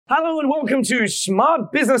Hello and welcome to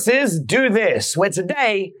Smart Businesses Do This, where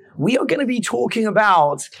today we are going to be talking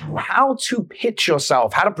about how to pitch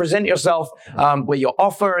yourself, how to present yourself with your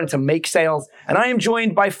offer and to make sales. And I am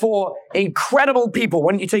joined by four incredible people.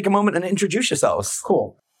 Why don't you take a moment and introduce yourselves?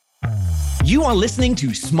 Cool. You are listening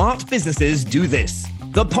to Smart Businesses Do This,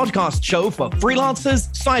 the podcast show for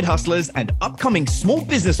freelancers, side hustlers, and upcoming small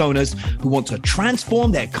business owners who want to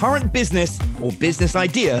transform their current business or business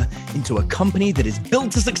idea into a company that is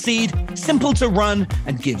built to succeed, simple to run,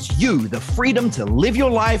 and gives you the freedom to live your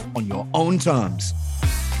life on your own terms.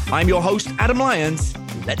 I'm your host, Adam Lyons.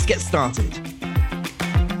 Let's get started.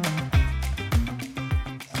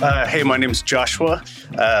 Hey, my name's Joshua.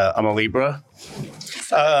 I'm a Libra.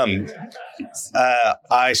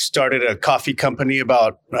 I started a coffee company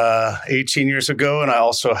about 18 years ago, and I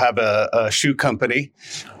also have a shoe company,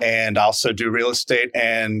 and I also do real estate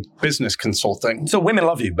and business consulting. So women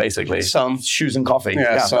love you, basically. Some. Shoes and coffee.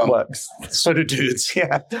 Yeah, that works. So do dudes,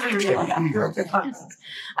 yeah.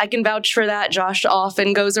 I can vouch for that. Josh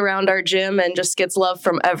often goes around our gym and just gets love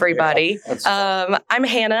from everybody. Yeah, I'm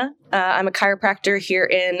Hannah. I'm a chiropractor here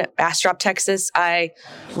in Bastrop, Texas. I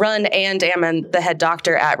run and am the head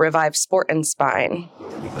doctor at Revive Sport and Spine.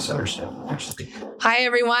 Hi,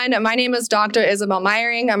 everyone. My name is Dr. Isabel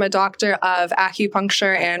Meyering. I'm a doctor of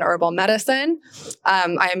acupuncture and herbal medicine.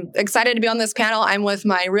 I'm excited to be on this panel. I'm with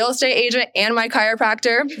my real estate agent and my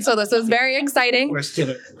chiropractor. So this is very exciting. Let's get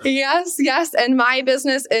it. Yes. And my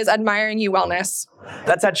business is Admiring You Wellness.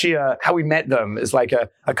 That's actually how we met them. It's like a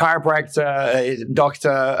chiropractor, a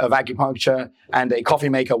doctor of acupuncture, and a coffee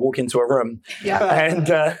maker walk into a room. Yeah. And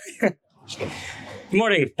Good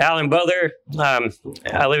morning, Alan Butler.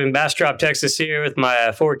 I live in Bastrop, Texas here with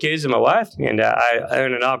my 4 kids and my wife, and I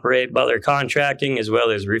own and operate Butler Contracting as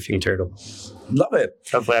well as Roofing Turtle. love it.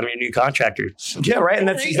 Hopefully I'm your new contractor. Yeah, right. And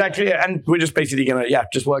that's exactly it. And we're just basically going to,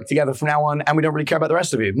 just work together from now on. And we don't really care about the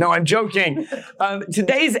rest of you. No, I'm joking.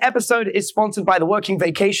 Today's episode is sponsored by The Working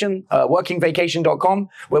Vacation, workingvacation.com,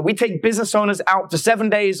 where we take business owners out for 7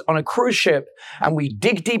 days on a cruise ship and we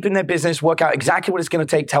dig deep in their business, work out exactly what it's going to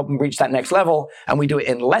take to help them reach that next level. And we do it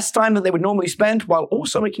in less time than they would normally spend while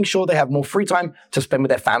also making sure they have more free time to spend with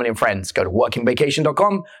their family and friends. Go to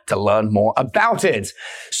workingvacation.com to learn more about it.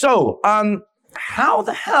 So, how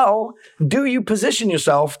the hell do you position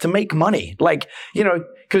yourself to make money? Like,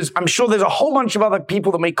 because I'm sure there's a whole bunch of other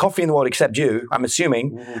people that make coffee in the world except you, I'm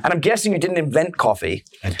assuming. And I'm guessing you didn't invent coffee.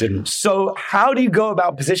 I didn't. So how do you go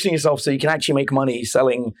about positioning yourself so you can actually make money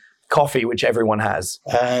selling coffee, which everyone has?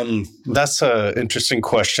 That's an interesting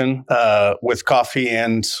question with coffee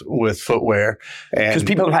and with footwear. Because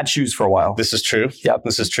people have had shoes for a while. This is true. Yep.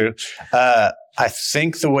 This is true. I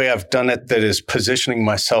think the way I've done it that is positioning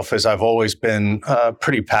myself is I've always been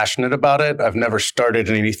pretty passionate about it. I've never started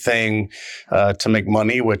anything to make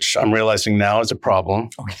money, which I'm realizing now is a problem.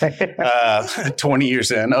 Okay. 20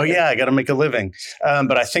 years in. Oh, yeah, I got to make a living.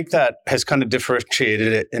 But I think that has kind of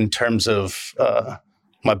differentiated it in terms of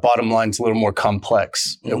my bottom line's a little more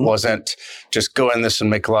complex. Mm-hmm. It wasn't just go in this and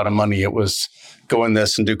make a lot of money. It was go in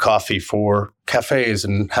this and do coffee for cafes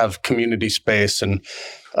and have community space and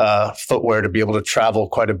footwear to be able to travel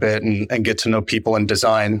quite a bit and get to know people and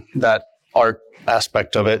design that art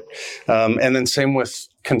aspect of it. And then same with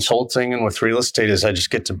consulting and with real estate is I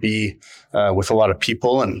just get to be with a lot of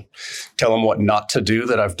people and tell them what not to do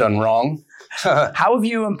that I've done wrong. How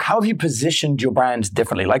have you positioned your brands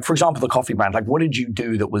differently? Like, for example, the coffee brand. Like, what did you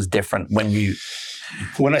do that was different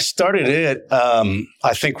when I started it?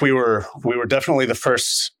 I think we were definitely the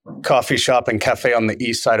first coffee shop and cafe on the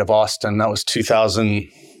east side of Austin. That was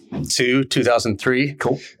 2002, 2003.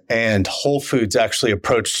 Cool. And Whole Foods actually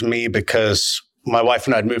approached me because my wife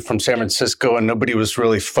and I had moved from San Francisco and nobody was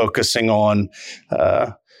really focusing on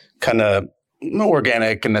kind of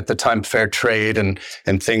organic and at the time fair trade and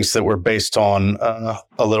things that were based on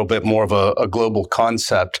a little bit more of a global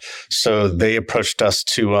concept. So they approached us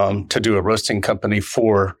to do a roasting company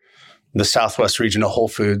for the Southwest region of Whole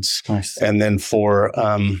Foods. Nice. And then for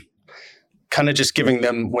kind of just giving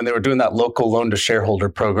them, when they were doing that local loan to shareholder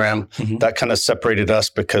program, mm-hmm. that kind of separated us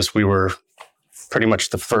because we were pretty much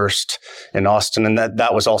the first in Austin. And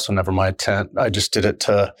that was also never my intent. I just did it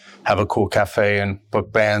to have a cool cafe and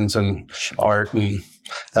book bands and art. And,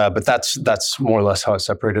 but that's more or less how it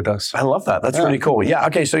separated us. I love that. That's really cool. Yeah.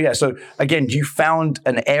 Okay. So again, you found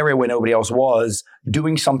an area where nobody else was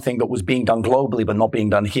doing something that was being done globally, but not being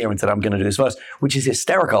done here and said, I'm going to do this first, which is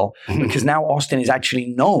hysterical because now Austin is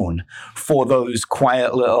actually known for those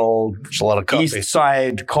quiet little a lot of coffee. East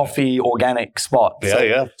side coffee organic spots.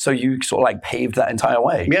 Yeah. So you sort of like paved that entire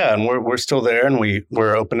way. Yeah. And we're still there and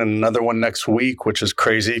we're opening another one next week, which is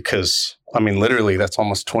crazy because I mean, literally, that's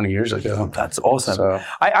almost 20 years ago. That's awesome. So-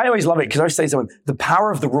 I always love it because I always say something. The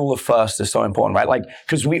power of the rule of first is so important, right? Like,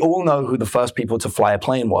 because we all know who the first people to fly a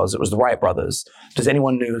plane was. It was the Wright brothers. Does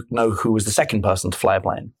anyone know who was the second person to fly a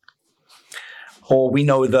plane? Or we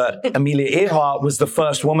know that Amelia Earhart was the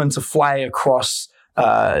first woman to fly across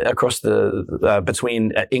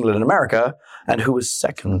between England and America. And who was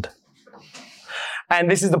second? And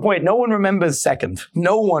this is the point. No one remembers second.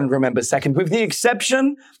 No one remembers second, with the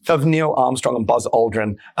exception of Neil Armstrong and Buzz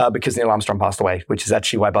Aldrin, because Neil Armstrong passed away, which is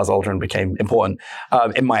actually why Buzz Aldrin became important,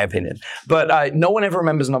 in my opinion. But no one ever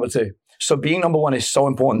remembers number two. So being number one is so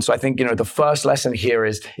important. So I think, the first lesson here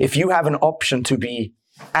is if you have an option to be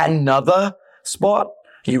another spot,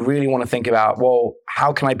 you really want to think about, well,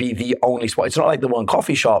 how can I be the only spot? It's not like there weren't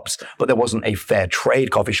coffee shops, but there wasn't a fair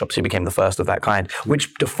trade coffee shop, so you became the first of that kind,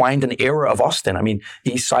 which defined an era of Austin. I mean,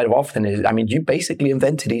 east side of Austin you basically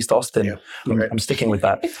invented East Austin. Yeah. I'm sticking with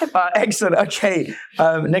that. Excellent. Okay.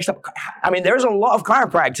 Next up, there's a lot of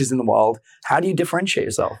chiropractors in the world. How do you differentiate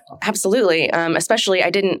yourself? Absolutely. Especially,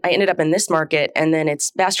 I ended up in this market, and then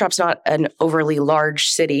Bastrop's not an overly large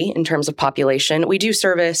city in terms of population. We do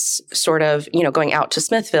service sort of, going out to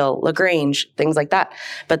Smithville, LaGrange, things like that.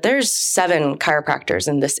 But there's 7 chiropractors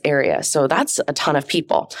in this area. So that's a ton of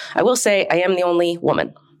people. I will say I am the only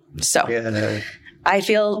woman. So I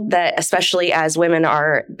feel that especially as women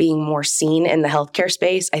are being more seen in the healthcare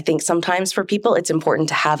space, I think sometimes for people, it's important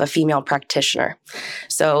to have a female practitioner.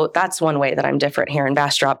 So that's one way that I'm different here in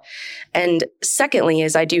Bastrop. And secondly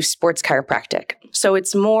is I do sports chiropractic. So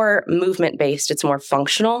it's more movement-based. It's more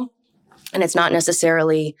functional. And it's not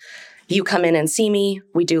necessarily you come in and see me.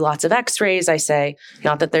 We do lots of x-rays. I say,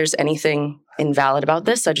 not that there's anything invalid about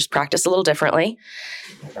this. I just practice a little differently.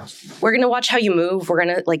 We're going to watch how you move. We're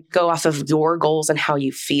going to go off of your goals and how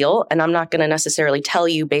you feel. And I'm not going to necessarily tell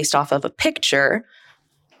you based off of a picture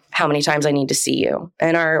how many times I need to see you.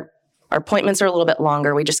 And our appointments are a little bit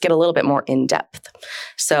longer. We just get a little bit more in depth.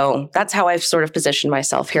 So that's how I've sort of positioned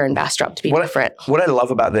myself here in Bastrop to be different. What I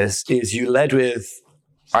love about this is you led with,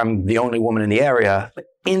 I'm the only woman in the area, but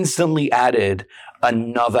instantly added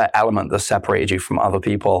another element that separated you from other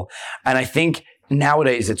people. And I think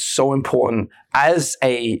nowadays it's so important as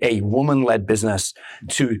a woman-led business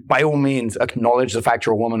to, by all means, acknowledge the fact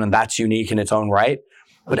you're a woman and that's unique in its own right.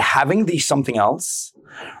 But having the something else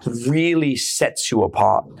really sets you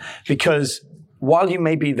apart. Because while you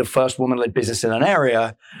may be the first woman-led business in an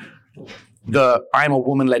area, the I'm a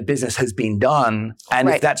woman-led business has been done. And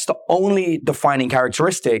if that's the only defining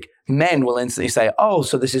characteristic, men will instantly say, oh,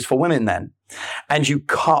 so this is for women then. And you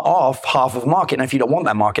cut off half of the market. And if you don't want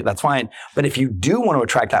that market, that's fine. But if you do want to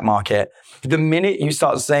attract that market, the minute you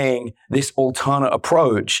start saying this alternate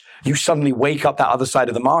approach, you suddenly wake up that other side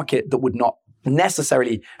of the market that would not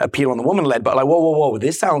necessarily appeal on the woman-led, but like, whoa,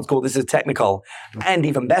 this sounds cool, this is technical. And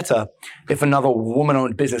even better, if another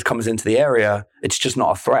woman-owned business comes into the area, it's just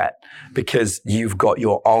not a threat because you've got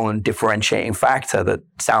your own differentiating factor that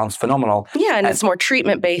sounds phenomenal. Yeah, and it's more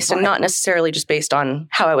treatment-based and not necessarily just based on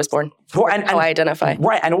how I was born. And how I identify.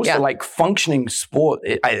 Right, and also functioning sport,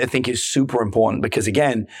 I think is super important because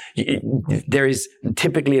again, there is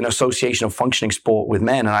typically an association of functioning sport with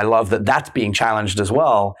men, and I love that that's being challenged as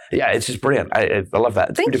well. Yeah, it's just brilliant. I love that.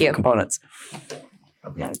 It's Thank different you. components.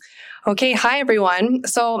 Okay, hi everyone.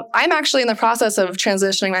 So I'm actually in the process of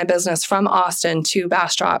transitioning my business from Austin to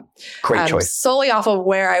Bastrop. Great choice. Solely off of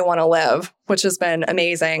where I want to live, which has been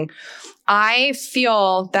amazing. I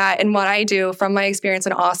feel that in what I do from my experience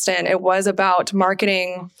in Austin, it was about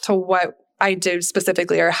marketing to what I do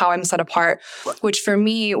specifically or how I'm set apart, which for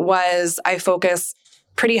me was I focus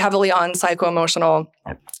pretty heavily on psycho-emotional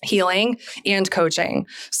healing and coaching.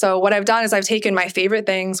 So what I've done is I've taken my favorite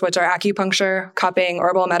things, which are acupuncture, cupping,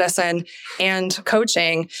 herbal medicine, and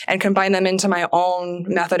coaching, and combined them into my own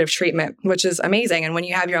method of treatment, which is amazing. And when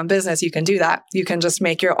you have your own business, you can do that. You can just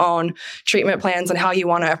make your own treatment plans and how you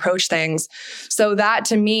want to approach things. So that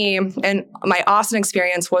to me, and my Austin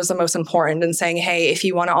experience was the most important in saying, hey, if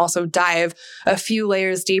you want to also dive a few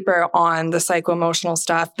layers deeper on the psycho-emotional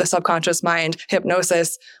stuff, the subconscious mind,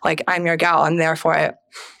 hypnosis, like I'm your gal, I'm there for it.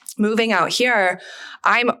 Moving out here,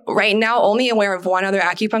 I'm right now only aware of one other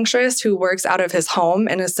acupuncturist who works out of his home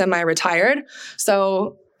and is semi-retired.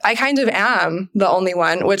 So I kind of am the only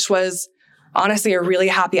one, which was honestly a really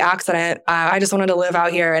happy accident. I just wanted to live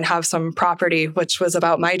out here and have some property, which was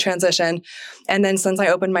about my transition. And then since I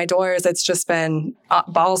opened my doors, it's just been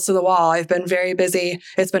balls to the wall. I've been very busy.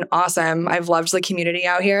 It's been awesome. I've loved the community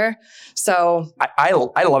out here. So I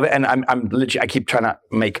love it. And I'm legit, I keep trying to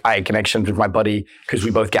make eye connections with my buddy because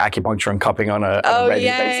we both get acupuncture and cupping on a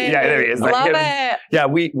regular basis. Yeah, there he is. Love it. Yeah,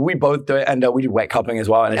 we both do it. And we do wet cupping as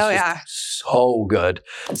well. And it's so good.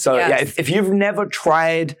 So if you've never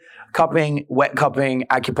tried cupping, wet cupping,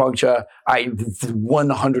 acupuncture, I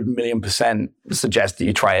 100 million% suggest that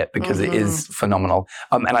you try it because it is phenomenal.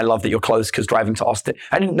 And I love that you're close because driving to Austin,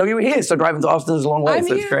 I didn't know you were here, so driving to Austin is a long way,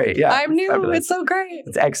 so it's great. Yeah, I'm new. Fabulous. It's so great.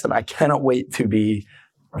 It's excellent. I cannot wait to be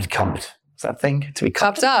cupped. Is that thing? To be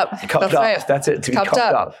cupped up. Cupped up. Right. That's it. To be cupped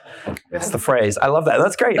up. That's the phrase. I love that.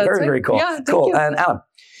 That's great. Very cool. Yeah, cool. And Alan?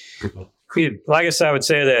 Well, I guess I would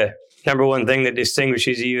say the number one thing that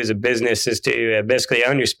distinguishes you as a business is to basically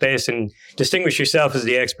own your space and distinguish yourself as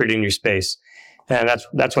the expert in your space. And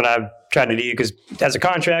that's what I've tried to do because as a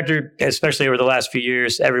contractor, especially over the last few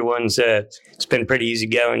years, everyone's it's been pretty easy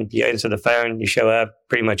going. You answer the phone, you show up,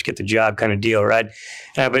 pretty much get the job kind of deal, right?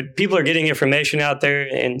 But people are getting information out there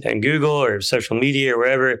in Google or social media or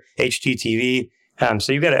wherever, HGTV.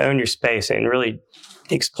 So you've got to own your space and really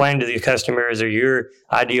explain to the customers or your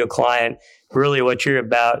ideal client really what you're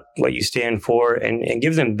about, what you stand for, and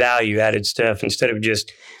give them value-added stuff instead of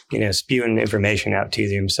just, spewing information out to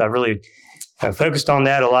them. So I've really focused on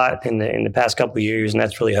that a lot in the past couple of years, and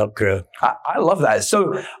that's really helped grow. I love that.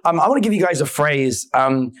 So I want to give you guys a phrase.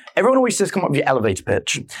 Everyone always says come up with your elevator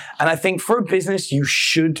pitch. And I think for a business, you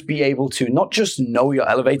should be able to not just know your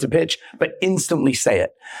elevator pitch, but instantly say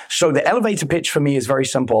it. So the elevator pitch for me is very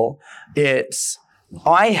simple. It's,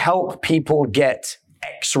 I help people get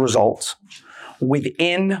X result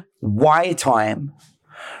within Y time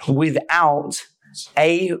without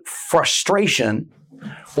A, frustration,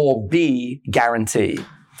 or B, guarantee.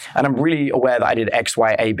 And I'm really aware that I did X,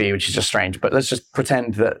 Y, A, B, which is just strange, but let's just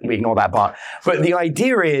pretend that we ignore that part. But the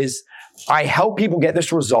idea is I help people get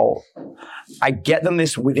this result. I get them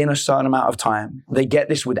this within a certain amount of time. They get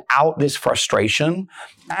this without this frustration.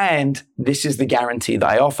 And this is the guarantee that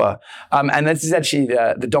I offer. And this is actually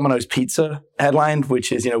the Domino's Pizza headline,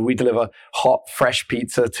 which is, we deliver hot, fresh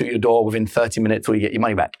pizza to your door within 30 minutes or you get your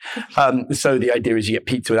money back. So the idea is you get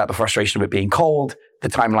pizza without the frustration of it being cold. The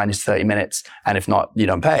timeline is 30 minutes. And if not, you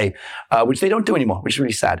don't pay, which they don't do anymore, which is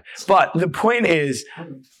really sad. But the point is,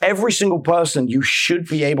 every single person, you should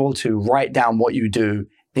be able to write down what you do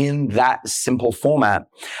in that simple format.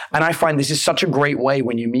 And I find this is such a great way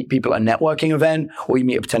when you meet people at a networking event or you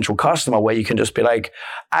meet a potential customer where you can just be like,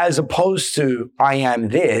 as opposed to, I am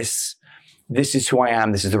this is who I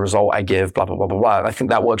am, this is the result I give, blah, blah, blah, blah, blah. I think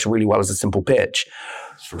that works really well as a simple pitch.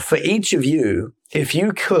 For each of you, if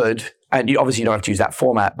you could, and you obviously don't have to use that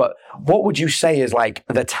format, but what would you say is like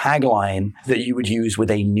the tagline that you would use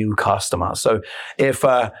with a new customer? So if,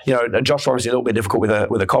 Josh, obviously a little bit difficult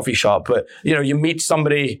with a coffee shop, but, you meet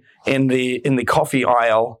somebody in the coffee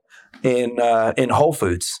aisle in Whole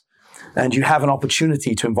Foods and you have an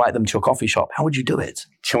opportunity to invite them to a coffee shop. How would you do it?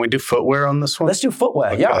 Can we do footwear on this one? Let's do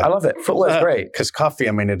footwear. Okay. Yeah, I love it. Footwear is great. Because coffee,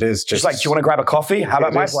 it is just like, do you want to grab a coffee? How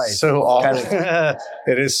about my place? So awful.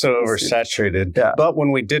 It is so oversaturated. Yeah. But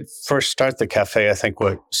when we did first start the cafe, I think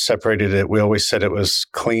what separated it, we always said it was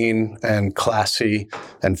clean and classy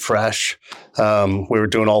and fresh. We were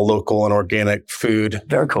doing all local and organic food.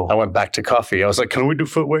 Very cool. I went back to coffee. I was like, can we do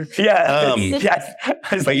footwear? Yeah.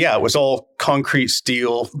 But yeah, it was all concrete,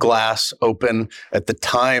 steel, glass, open. At the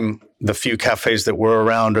time, the few cafes that were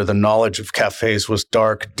around or the knowledge of cafes was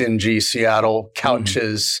dark, dingy, Seattle,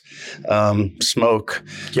 couches, smoke.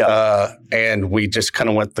 Yeah. And we just kind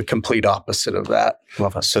of went the complete opposite of that.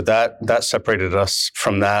 Love it. So that separated us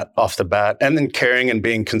from that off the bat. And then caring and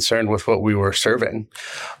being concerned with what we were serving.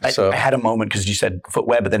 I had a moment because you said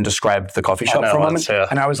footwear, but then described the coffee shop for a moment.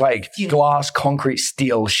 And I was like, glass, concrete,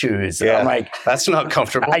 steel shoes. Yeah. I'm like, that's not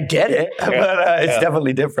comfortable. I get it, but it's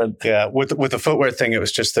definitely different. Yeah. With the footwear thing, it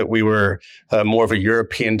was just that we were more of a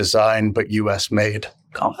European design, but US made.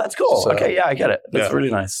 Oh, that's cool. So, okay. Yeah, I get it. That's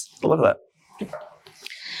really nice. I love that.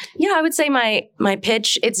 Yeah, I would say my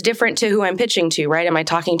pitch, it's different to who I'm pitching to, right? Am I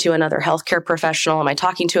talking to another healthcare professional? Am I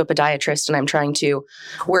talking to a podiatrist and I'm trying to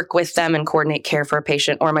work with them and coordinate care for a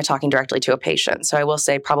patient? Or am I talking directly to a patient? So I will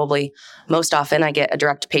say probably most often I get a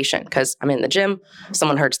direct patient because I'm in the gym,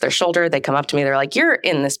 someone hurts their shoulder, they come up to me, they're like, you're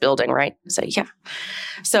in this building, right? I say, yeah.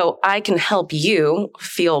 So I can help you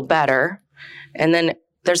feel better. And then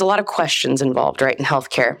there's a lot of questions involved, right, in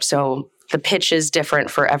healthcare. So the pitch is different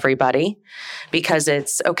for everybody because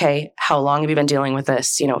it's, okay, how long have you been dealing with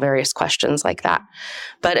this? Various questions like that.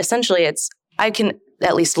 But essentially it's, I can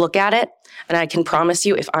at least look at it, and I can promise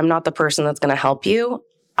you, if I'm not the person that's going to help you,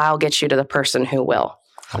 I'll get you to the person who will.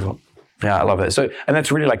 Yeah, I love it. So, and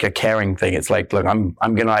that's really like a caring thing. It's like, look, I'm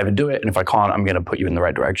going to either do it, and if I can't, I'm going to put you in the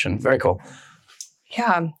right direction. Very cool.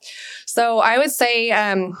 Yeah. So I would say,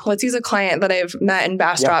 let's use a client that I've met in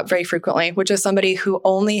Bastrop very frequently, which is somebody who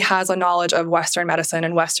only has a knowledge of Western medicine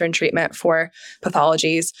and Western treatment for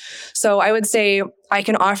pathologies. So I would say I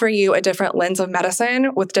can offer you a different lens of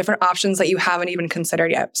medicine with different options that you haven't even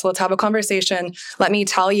considered yet. So let's have a conversation. Let me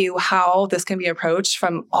tell you how this can be approached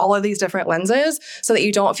from all of these different lenses so that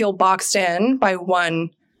you don't feel boxed in by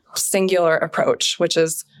one singular approach, which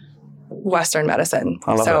is Western medicine.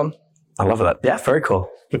 I love that. Yeah, very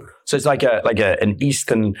cool. So it's like an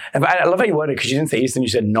Eastern, I love how you worded it because you didn't say Eastern, you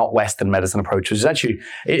said not Western medicine approach, which is actually,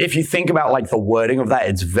 if you think about like the wording of that,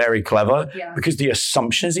 it's very clever because the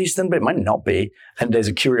assumption is Eastern, but it might not be. And there's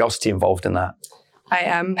a curiosity involved in that. I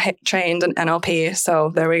am trained in NLP,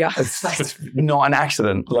 so there we go. It's not an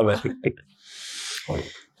accident. Love it.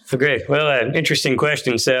 So great. Well, interesting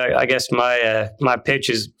question. So I guess my pitch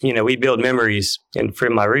is, we build memories, and for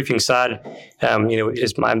my roofing side,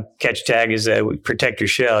 is my catch tag is we protect your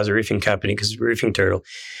shell as a roofing company because it's a roofing turtle.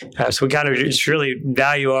 So we kind of just really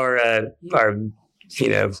value our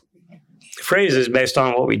phrases based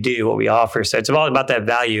on what we do, what we offer. So it's all about that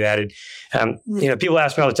value added. People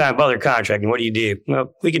ask me all the time about their contracting. What do you do?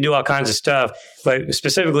 Well, we can do all kinds of stuff, but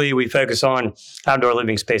specifically we focus on outdoor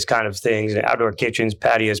living space kind of things, outdoor kitchens,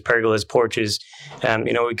 patios, pergolas, porches.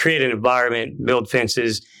 We create an environment, build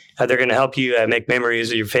fences. They're going to help you make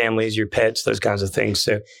memories of your families, your pets, those kinds of things.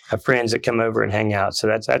 So have friends that come over and hang out. So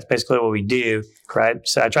that's basically what we do, right?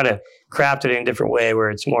 So I try to craft it in a different way where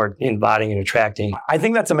it's more inviting and attracting. I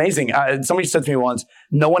think that's amazing. Somebody said to me once,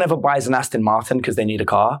 no one ever buys an Aston Martin because they need a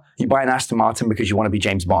car. You buy an Aston Martin because you want to be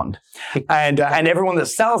James Bond. And everyone that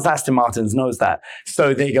sells Aston Martins knows that.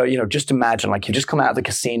 So they go, just imagine like you just come out of the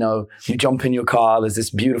casino, you jump in your car, there's this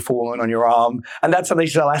beautiful woman on your arm. And that's how they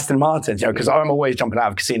sell Aston Martins, because I'm always jumping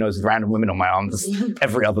out of casinos with random women on my arms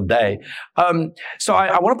every other day. So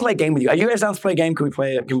I want to play a game with you. Are you guys down to play a game? Can we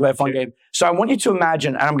play a fun game? So I want you to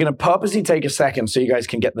imagine, and I'm going to purposely take a second so you guys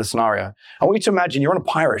can get the scenario. I want you to imagine you're on a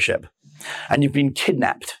pirate ship and you've been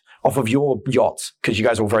kidnapped off of your yacht, because you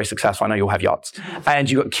guys are all very successful. I know you all have yachts. And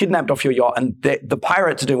you got kidnapped off your yacht, and the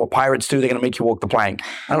pirates are doing what pirates do. They're going to make you walk the plank.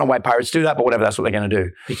 I don't know why pirates do that, but whatever, that's what they're going to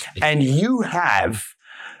do. And you have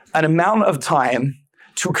an amount of time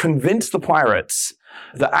to convince the pirates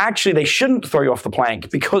that actually they shouldn't throw you off the plank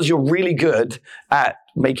because you're really good at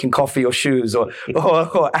making coffee or shoes or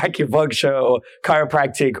acupuncture or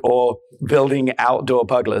chiropractic or building outdoor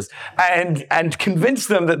pergolas, and convince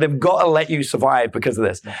them that they've got to let you survive because of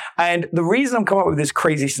this. And the reason I'm coming up with this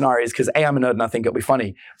crazy scenario is because A, I'm a nerd and I think it'll be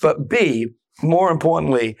funny, but B, more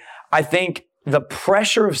importantly, I think the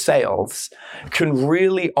pressure of sales can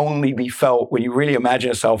really only be felt when you really imagine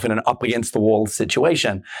yourself in an up against the wall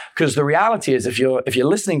situation. Because the reality is, if you're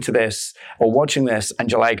listening to this or watching this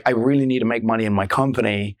and you're like, I really need to make money in my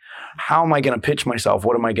company, how am I going to pitch myself?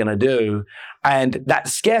 What am I going to do? And that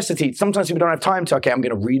scarcity, sometimes people don't have time to, okay, I'm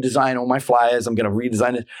going to redesign all my flyers. I'm going to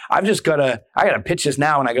redesign it. I got to pitch this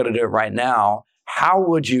now and I got to do it right now. How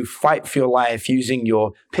would you fight for your life using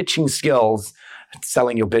your pitching skills,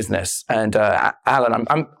 selling your business? And Alan,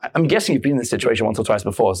 I'm guessing you've been in this situation once or twice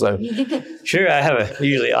before. So sure, I have a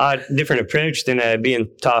usually different approach than being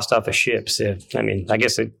tossed off a ship. So I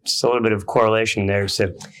guess it's a little bit of correlation there.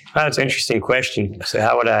 So that's an interesting question. So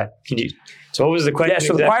how would so what was the question? Yeah,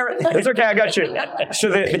 so the pirate, it's okay, I got you. So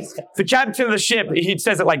the captain of the ship, he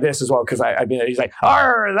says it like this as well, because he's like,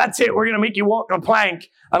 "Arr, that's it, we're going to make you walk a plank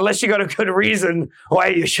unless you got a good reason why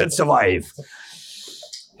you should survive."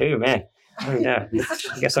 Oh, man. Yeah,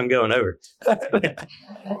 I guess I'm going over.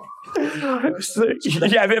 So,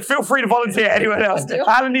 but feel free to volunteer. Anyone else?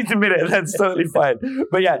 Alan needs a minute. That's totally fine.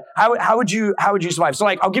 But yeah, how would you survive? So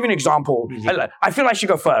I'll give you an example. I feel I should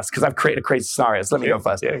go first because I've created a crazy scenario. So let me go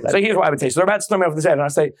first. Yeah, exactly. So here's what I would say. So they're about to throw me off the head, and I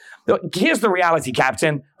say, here's the reality,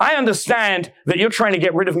 Captain. I understand that you're trying to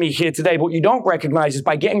get rid of me here today, but what you don't recognize is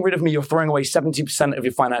by getting rid of me, you're throwing away 70% of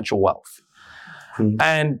your financial wealth.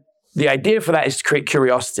 And the idea for that is to create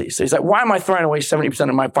curiosity. So he's like, why am I throwing away 70%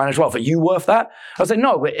 of my financial wealth? Are you worth that? I was like,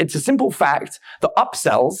 no, it's a simple fact. The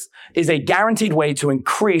upsells is a guaranteed way to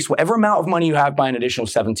increase whatever amount of money you have by an additional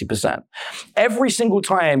 70%. Every single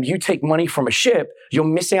time you take money from a ship, you're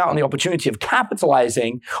missing out on the opportunity of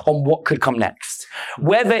capitalizing on what could come next.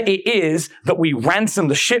 Whether it is that we ransom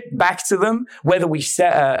the ship back to them, whether we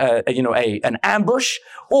set an ambush,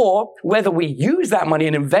 or whether we use that money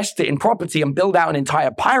and invest it in property and build out an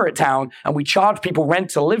entire pirate town and we charge people rent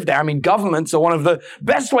to live there. I mean, governments are one of the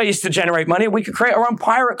best ways to generate money. We could create our own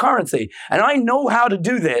pirate currency. And I know how to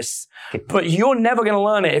do this, but you're never going to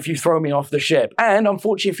learn it if you throw me off the ship. And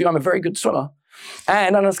unfortunately for you, I'm a very good swimmer.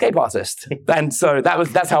 And I'm an escape artist. And so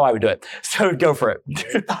that's how I would do it. So go for it.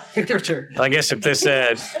 I guess if this,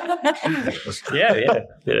 if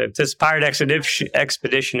this pirate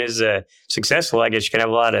expedition is successful, I guess you can have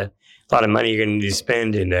a lot of money you're going to need to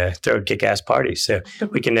spend and throw kick-ass parties. So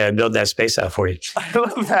we can build that space out for you. I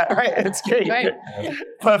love that. Right. It's great. Right.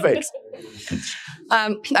 Perfect.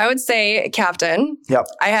 I would say, Captain, Yep.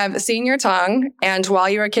 I have seen your tongue, and while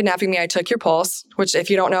you were kidnapping me, I took your pulse, which, if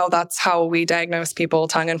you don't know, that's how we diagnose people,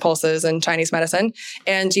 tongue and pulses in Chinese medicine.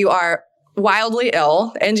 And you are wildly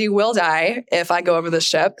ill, and you will die if I go over this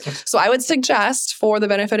ship. So I would suggest, for the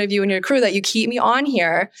benefit of you and your crew, that you keep me on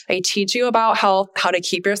here. I teach you about health, how to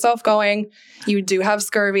keep yourself going. You do have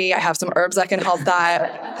scurvy. I have some herbs that can help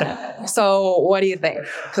that. So what do you think?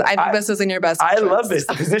 Because I think this is in your best interest. I love this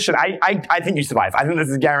position. I think you survive. I think this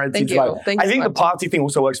is guaranteed survival. Thank you I think so the much. party thing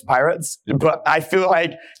also works for pirates, but I feel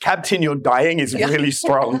like Captain, you're dying is really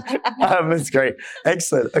strong. That's great.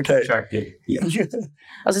 Excellent. Okay. I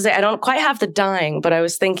was gonna say, I don't quite have the dying, but I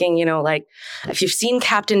was thinking, like if you've seen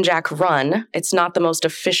Captain Jack run, it's not the most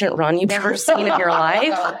efficient run you've ever seen in your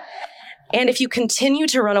life. And if you continue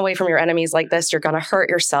to run away from your enemies like this, you're going to hurt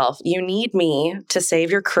yourself. You need me to save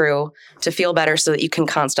your crew, to feel better so that you can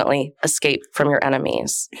constantly escape from your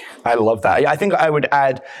enemies. I love that. I think I would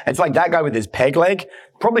add, it's like that guy with his peg leg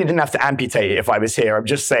probably didn't have to amputate it if I was here. I'm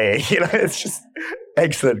just saying, it's just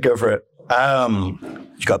excellent. Go for it.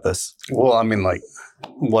 You got this. Well, I mean, like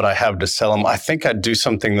what I have to sell him, I think I'd do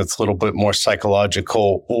something that's a little bit more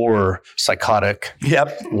psychological or psychotic.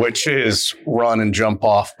 Yep. Which is run and jump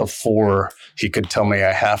off before he could tell me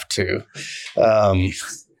I have to. You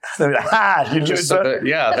Just so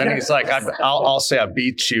that, then he's like, I'll say I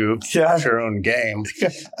beat you. Yeah. It's your own game.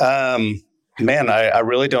 Man, I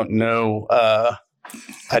really don't know.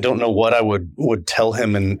 I don't know what I would tell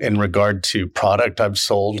him in regard to product I've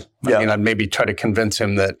sold. Yeah. I mean, I'd maybe try to convince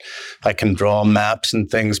him that I can draw maps and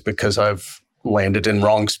things because I've landed in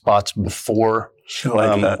wrong spots before.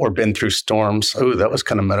 Or been through storms. Oh, that was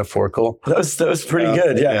kind of metaphorical. That was pretty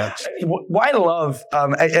good, yeah. What I love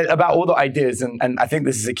about all the ideas, and I think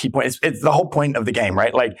this is a key point, it's the whole point of the game,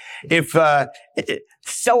 right? Like, if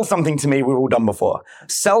sell something to me, we've all done before.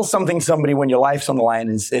 Sell something to somebody when your life's on the line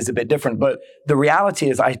is a bit different. But the reality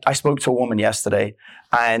is, I spoke to a woman yesterday,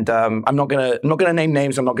 and I'm not gonna name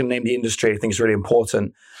names. I'm not gonna name the industry. I think it's really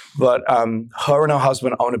important. But her and her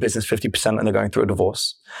husband own a business 50%, and they're going through a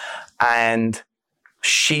divorce, and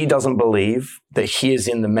she doesn't believe that he is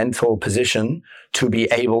in the mental position to be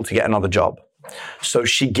able to get another job. So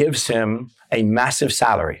she gives him a massive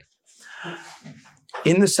salary.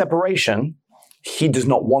 In the separation, he does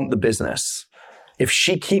not want the business. If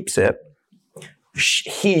she keeps it,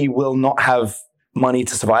 he will not have money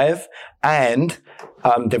to survive. And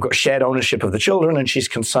they've got shared ownership of the children, and she's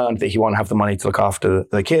concerned that he won't have the money to look after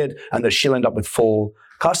the kid and that she'll end up with full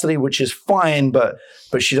custody, which is fine, but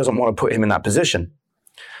she doesn't want to put him in that position.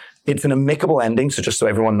 It's an amicable ending, so just so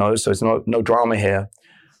everyone knows, so there's no drama here.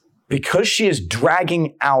 Because she is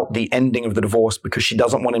dragging out the ending of the divorce because she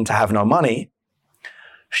doesn't want him to have no money,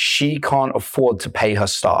 she can't afford to pay her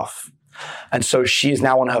staff. And so she is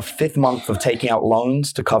now on her 5th month of taking out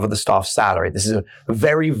loans to cover the staff's salary. This is a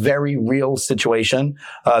very, very real situation.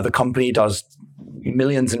 The company does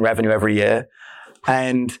millions in revenue every year,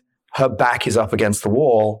 and her back is up against the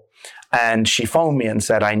wall. And she phoned me and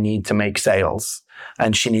said, I need to make sales.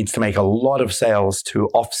 And she needs to make a lot of sales to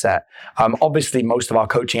offset. Obviously, most of our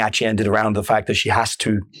coaching actually ended around the fact that she has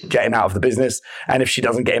to get him out of the business. And if she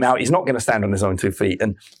doesn't get him out, he's not going to stand on his own 2 feet.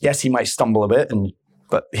 And yes, he might stumble a bit,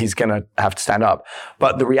 but he's going to have to stand up.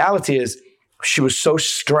 But the reality is, she was so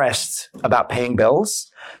stressed about paying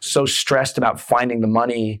bills, so stressed about finding the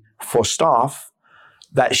money for staff,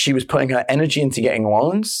 that she was putting her energy into getting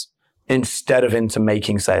loans instead of into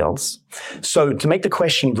making sales. So to make the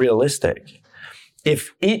question realistic,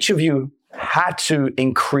 if each of you had to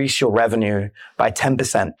increase your revenue by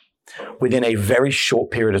 10% within a very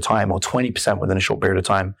short period of time, or 20% within a short period of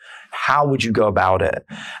time, how would you go about it?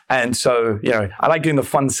 And so, I like doing the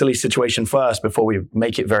fun, silly situation first before we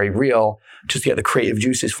make it very real, just to get the creative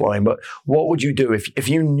juices flowing. But what would you do if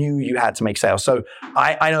you knew you had to make sales? So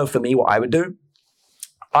I know for me what I would do.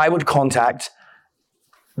 I would contact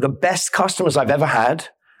the best customers I've ever had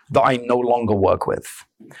that I no longer work with.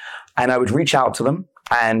 And I would reach out to them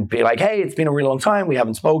and be like, hey, it's been a really long time. We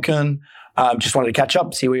haven't spoken. Just wanted to catch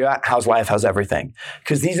up, see where you're at. How's life? How's everything?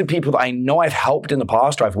 Because these are people that I know I've helped in the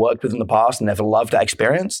past or I've worked with in the past and never loved that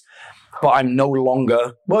experience, but I'm no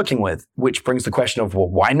longer working with, which brings the question of, well,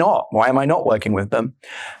 why not? Why am I not working with them?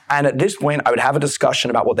 And at this point, I would have a discussion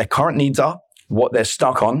about what their current needs are, what they're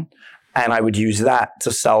stuck on, and I would use that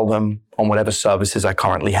to sell them on whatever services I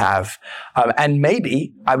currently have. And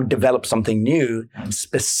maybe I would develop something new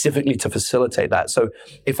specifically to facilitate that. So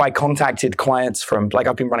if I contacted clients from, like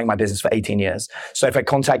I've been running my business for 18 years. So if I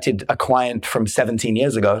contacted a client from 17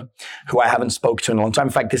 years ago who I haven't spoke to in a long time,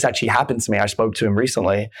 in fact, this actually happened to me. I spoke to him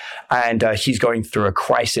recently and he's going through a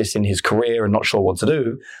crisis in his career and not sure what to do.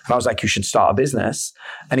 And I was like, you should start a business.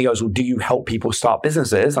 And he goes, well, do you help people start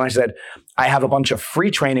businesses? And I said, I have a bunch of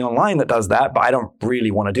free training online that does that, but I don't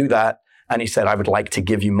really want to do that. And he said, I would like to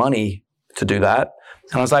give you money to do that.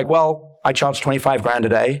 And I was like, well, I charge 25 grand a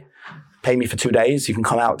day. Pay me for 2 days. You can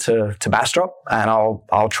come out to Bastrop and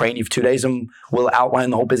I'll train you for 2 days and we'll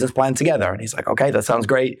outline the whole business plan together. And he's like, okay, that sounds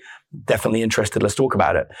great. Definitely interested. Let's talk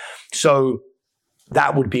about it. So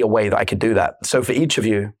that would be a way that I could do that. So for each of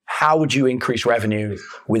you, how would you increase revenue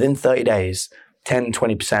within 30 days? 10,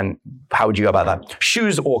 20%. How would you go about that?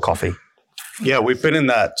 Shoes or coffee? Yeah, we've been in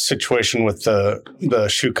that situation with the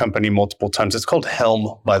shoe company multiple times. It's called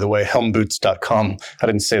Helm, by the way, helmboots.com. I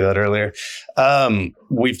didn't say that earlier.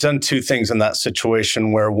 We've done two things in that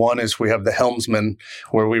situation where one is we have the helmsman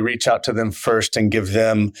where we reach out to them first and give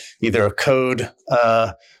them either a code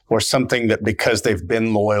or something that because they've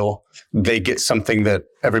been loyal, they get something that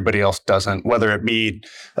everybody else doesn't, whether it be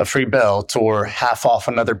a free belt or half off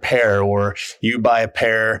another pair, or you buy a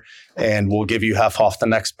pair and we'll give you half off the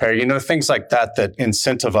next pair, things like that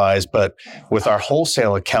incentivize. But with our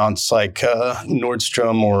wholesale accounts like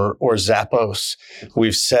Nordstrom or Zappos,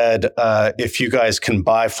 we've said, if you guys can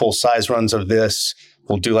buy full size runs of this,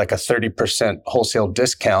 we'll do like a 30% wholesale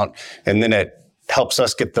discount. And then it helps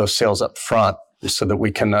us get those sales up front. So that we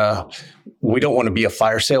can, we don't want to be a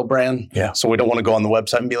fire sale brand. Yeah. So we don't want to go on the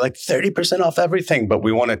website and be like 30% off everything, but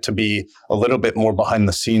we want it to be a little bit more behind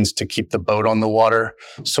the scenes to keep the boat on the water.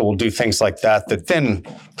 So we'll do things like that then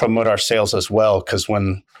promote our sales as well. Because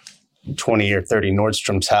when 20 or 30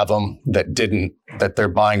 Nordstroms have them that they're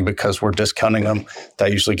buying because we're discounting them,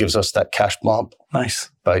 that usually gives us that cash bump. Nice.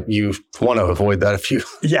 But you want to avoid that if you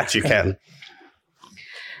can.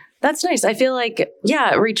 That's nice. I feel like,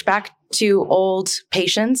 reach back to old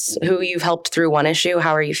patients who you've helped through one issue.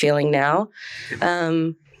 How are you feeling now?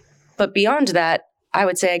 But beyond that, I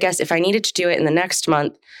would say, I guess if I needed to do it in the next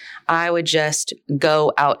month, I would just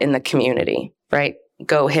go out in the community, right?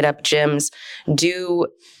 Go hit up gyms, do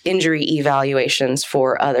injury evaluations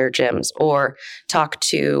for other gyms, or talk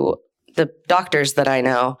to the doctors that I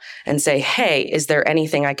know and say, hey, is there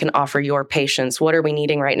anything I can offer your patients? What are we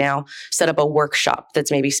needing right now? Set up a workshop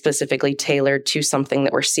that's maybe specifically tailored to something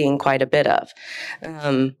that we're seeing quite a bit of,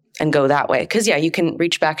 and go that way. Because, you can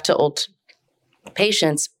reach back to old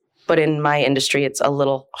patients, but in my industry, it's a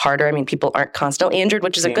little harder. I mean, people aren't constantly injured,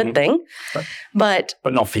 which is a good thing, but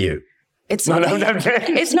not for you. It's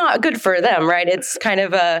it's not good for them, right? It's kind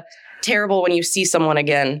of terrible when you see someone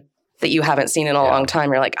again that you haven't seen in a long time.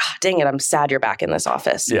 You're like, dang it, I'm sad you're back in this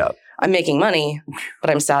office. Yeah. I'm making money, but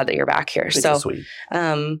I'm sad that you're back here. It's so sweet.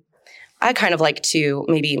 I kind of like to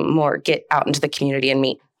maybe more get out into the community and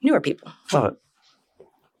meet newer people. Love it.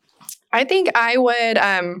 I think I would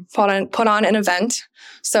put on an event.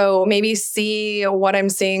 So maybe see what I'm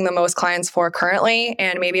seeing the most clients for currently.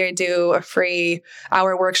 And maybe I do a free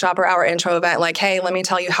hour workshop or hour intro event like, hey, let me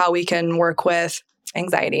tell you how we can work with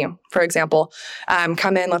anxiety, for example.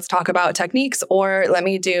 Come in, let's talk about techniques, or let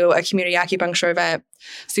me do a community acupuncture event,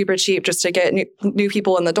 super cheap, just to get new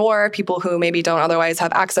people in the door, people who maybe don't otherwise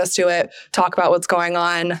have access to it, talk about what's going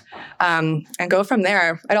on, and go from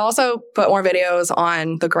there. I'd also put more videos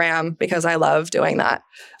on the gram because I love doing that.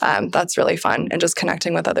 That's really fun and just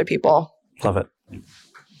connecting with other people. Love it.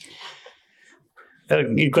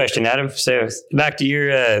 Good question, Adam. So back to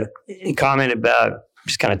your comment about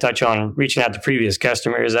just kind of touch on reaching out to previous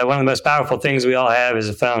customers. One of the most powerful things we all have is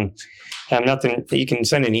a phone. Nothing you can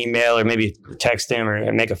send an email or maybe text them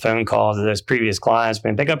or make a phone call to those previous clients.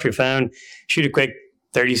 But pick up your phone, shoot a quick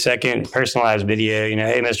 30-second personalized video.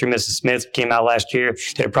 Hey, Mr. and Mrs. Smith came out last year,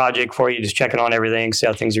 did a project for you, just checking on everything, see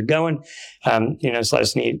how things are going. Just let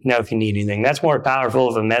us know if you need anything. That's more powerful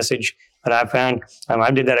of a message that I found. I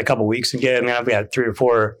did that a couple weeks ago. I've got 3 or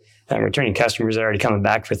 4 returning customers are already coming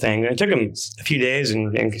back for things. And it took them a few days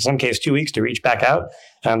and in some cases 2 weeks to reach back out,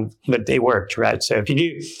 but they worked, right? So if you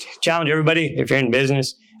do challenge everybody, if you're in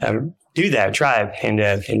business, do that, try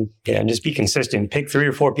it, and just be consistent. Pick 3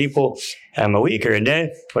 or 4 people a week or a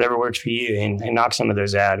day, whatever works for you, and knock some of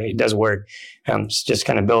those out. It does work. Just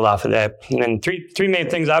kind of build off of that. And then three main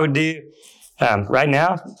things I would do right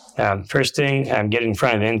now. First thing, get in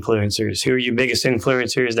front of influencers. Who are your biggest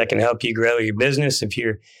influencers that can help you grow your business? If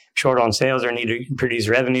you're short on sales or need to produce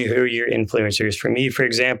revenue, who are your influencers? For me, for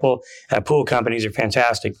example, pool companies are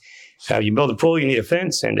fantastic. You build a pool, you need a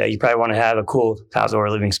fence, and you probably want to have a cool outdoor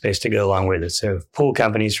living space to go along with it. So pool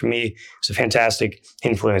companies, for me, is a fantastic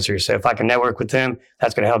influencer. So if I can network with them,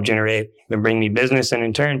 that's going to help generate and bring me business. And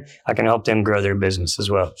in turn, I can help them grow their business as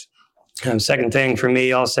well. Second thing for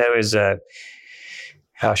me also is,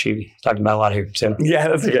 she talked about a lot here. So yeah,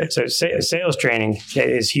 that's okay. So sales training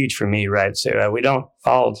is huge for me, right? So we don't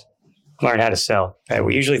all learn how to sell.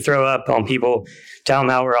 We usually throw up on people, tell them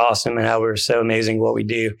how we're awesome and how we're so amazing what we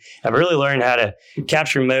do. I've really learned how to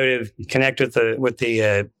capture motive, connect with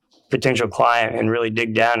the potential client, and really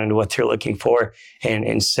dig down into what they're looking for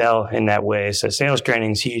and sell in that way. So sales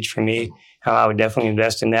training is huge for me. I would definitely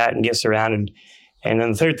invest in that and get surrounded. And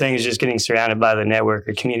then the third thing is just getting surrounded by the network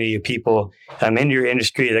or community of people in your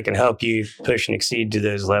industry that can help you push and exceed to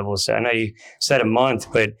those levels. So I know you said a month,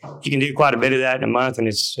 but you can do quite a bit of that in a month, and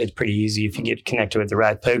it's pretty easy if you get connected with the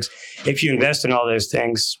right folks. If you invest in all those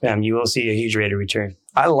things, you will see a huge rate of return.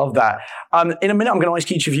 I love that. In a minute, I'm going to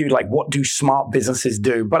ask each of you, what do smart businesses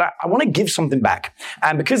do? But I want to give something back.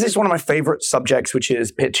 And because it's one of my favorite subjects, which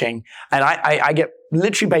is pitching, and I get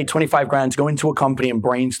literally paid 25 grand to go into a company and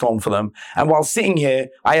brainstorm for them. And while sitting here,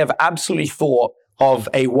 I have absolutely thought of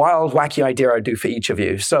a wild, wacky idea I'd do for each of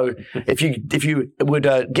you. So if you would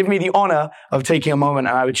give me the honor of taking a moment,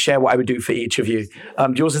 and I would share what I would do for each of you.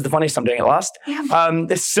 Yours is the funniest. I'm doing it last. Yeah.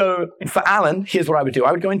 So for Alan, here's what I would do.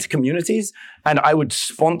 I would go into communities and I would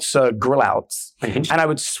sponsor grill outs. And I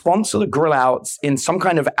would sponsor the grill outs in some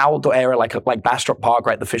kind of outdoor area, like Bastrop Park,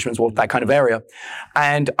 right? The Fisherman's Wharf, that kind of area.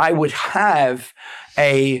 And I would have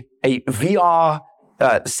a VR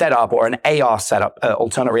setup or an AR setup,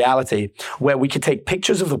 alternate reality, where we could take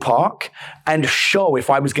pictures of the park and show, if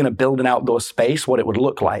I was going to build an outdoor space, what it would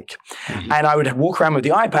look like. And I would walk around with the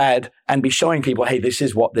iPad and be showing people, hey, this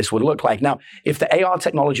is what this would look like. Now, if the AR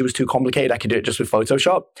technology was too complicated, I could do it just with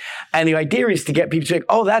Photoshop. And the idea is to get people to think,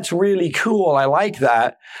 oh, that's really cool. I like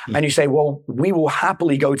that. And you say, well, we will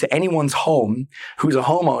happily go to anyone's home who's a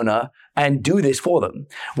homeowner and do this for them,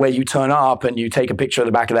 where you turn up and you take a picture of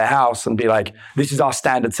the back of their house and be like, this is our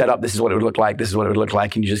standard setup. This is what it would look like. This is what it would look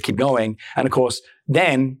like. And you just keep going. And of course,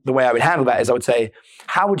 then the way I would handle that is I would say,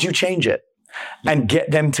 how would you change it? And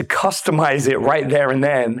get them to customize it right there and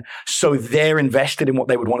then, so they're invested in what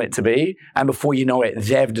they would want it to be. And before you know it,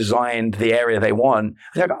 they've designed the area they want.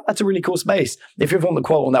 They're like, oh, that's a really cool space. If you ever want the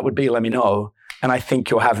quote on that would be, let me know. And I think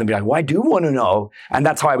you'll have them be like, well, I do want to know. And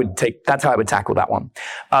that's how I would tackle that one.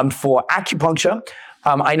 For acupuncture,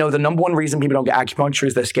 I know the number one reason people don't get acupuncture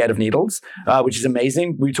is they're scared of needles, which is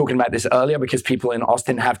amazing. We were talking about this earlier because people in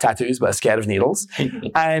Austin have tattoos but are scared of needles.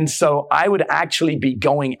 And so I would actually be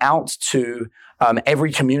going out to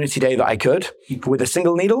every community day that I could with a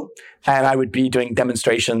single needle. And I would be doing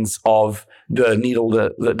demonstrations of the needle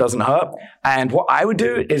that doesn't hurt. And what I would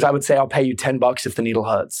do is I would say, I'll pay you $10 if the needle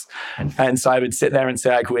hurts. And so I would sit there and say,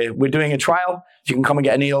 like, we're doing a trial. You can come and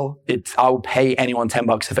get a needle. I'll pay anyone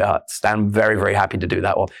 $10 if it hurts. I'm very, very happy to do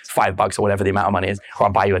that. Or $5 or whatever the amount of money is. Or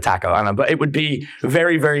I'll buy you a taco. I don't know. But it would be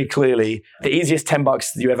very, very clearly the easiest $10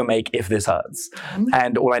 you ever make if this hurts.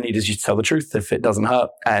 And all I need is you to tell the truth if it doesn't hurt.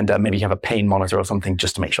 And maybe you have a pain monitor or something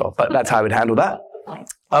just to make sure. But that's how I would handle that.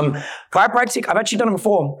 Chiropractic, I've actually done it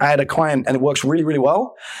before. I had a client and it works really, really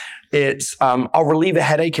well. It's, I'll relieve a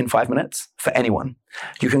headache in 5 minutes for anyone.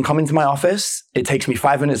 You can come into my office. It takes me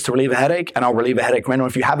 5 minutes to relieve a headache, and I'll relieve a headache for anyone.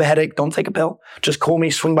 If you have a headache, don't take a pill. Just call me,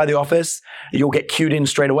 swing by the office. You'll get queued in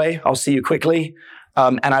straight away. I'll see you quickly.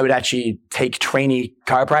 And I would actually take trainee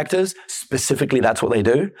chiropractors. Specifically, that's what they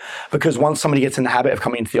do. Because once somebody gets in the habit of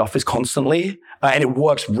coming into the office constantly, and it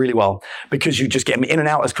works really well, because you just get them in and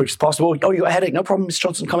out as quick as possible. Oh, you got a headache? No problem, Mr.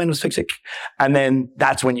 Johnson, come in, let's fix it. And then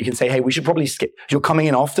that's when you can say, hey, we should probably you're coming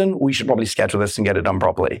in often, we should probably schedule this and get it done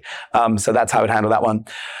properly. So that's how I would handle that one.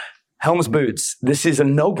 Helms Boots. This is a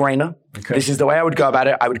no-brainer. Okay. This is the way I would go about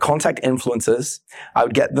it. I would contact influencers. I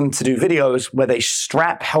would get them to do videos where they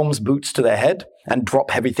strap Helms Boots to their head and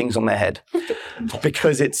drop heavy things on their head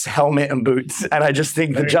because it's helmet and boots. And I just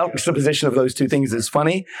think the juxtaposition of those two things is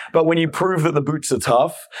funny. But when you prove that the boots are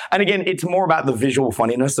tough, and again, it's more about the visual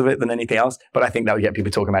funniness of it than anything else, but I think that would get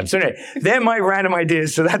people talking about it. So anyway, they're my random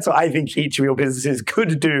ideas. So that's what I think each of your businesses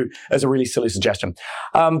could do as a really silly suggestion.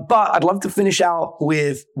 But I'd love to finish out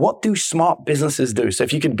with, what do smart businesses do? So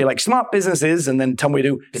if you could be like smart businesses and then tell me what we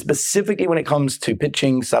do specifically when it comes to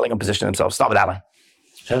pitching, selling, and positioning themselves. Start with Alan.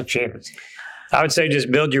 Okay. I would say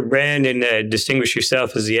just build your brand and distinguish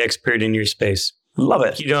yourself as the expert in your space. Love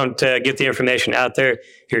it. If you don't get the information out there,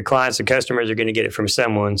 your clients and customers are going to get it from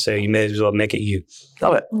someone, so you may as well make it you.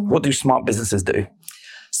 Love it. What do smart businesses do?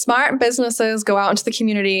 Smart businesses go out into the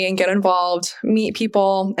community and get involved, meet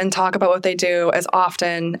people, and talk about what they do as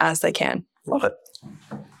often as they can. Love it.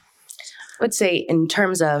 I would say in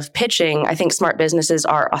terms of pitching, I think smart businesses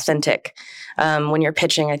are authentic. When you're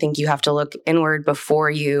pitching, I think you have to look inward before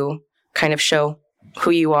you kind of show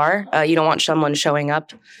who you are. You don't want someone showing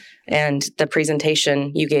up and the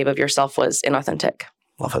presentation you gave of yourself was inauthentic.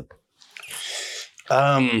 Love it.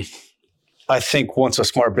 I think once a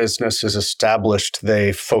smart business is established,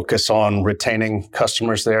 they focus on retaining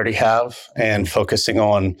customers they already have and focusing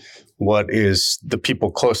on what is the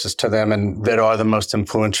people closest to them and that are the most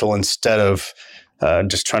influential, instead of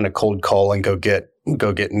just trying to cold call and go get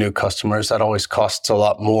new customers. That always costs a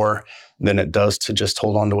lot more than it does to just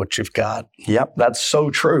hold on to what you've got. Yep, that's so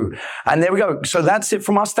true. And there we go. So that's it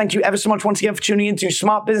from us. Thank you ever so much once again for tuning in to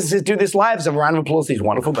Smart Businesses Do This Live. So a round of applause to these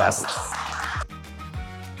wonderful guests.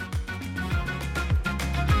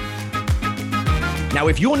 Now,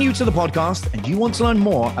 if you're new to the podcast and you want to learn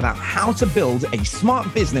more about how to build a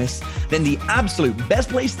smart business, then the absolute best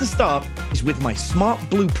place to start is with my Smart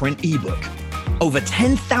Blueprint ebook. Over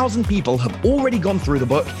 10,000 people have already gone through the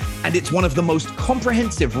book, and it's one of the most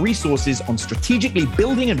comprehensive resources on strategically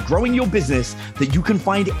building and growing your business that you can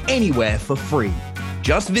find anywhere for free.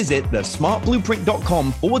 Just visit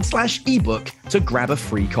thesmartblueprint.com/ebook to grab a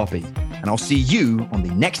free copy. And I'll see you on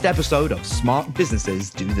the next episode of Smart Businesses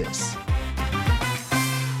Do This.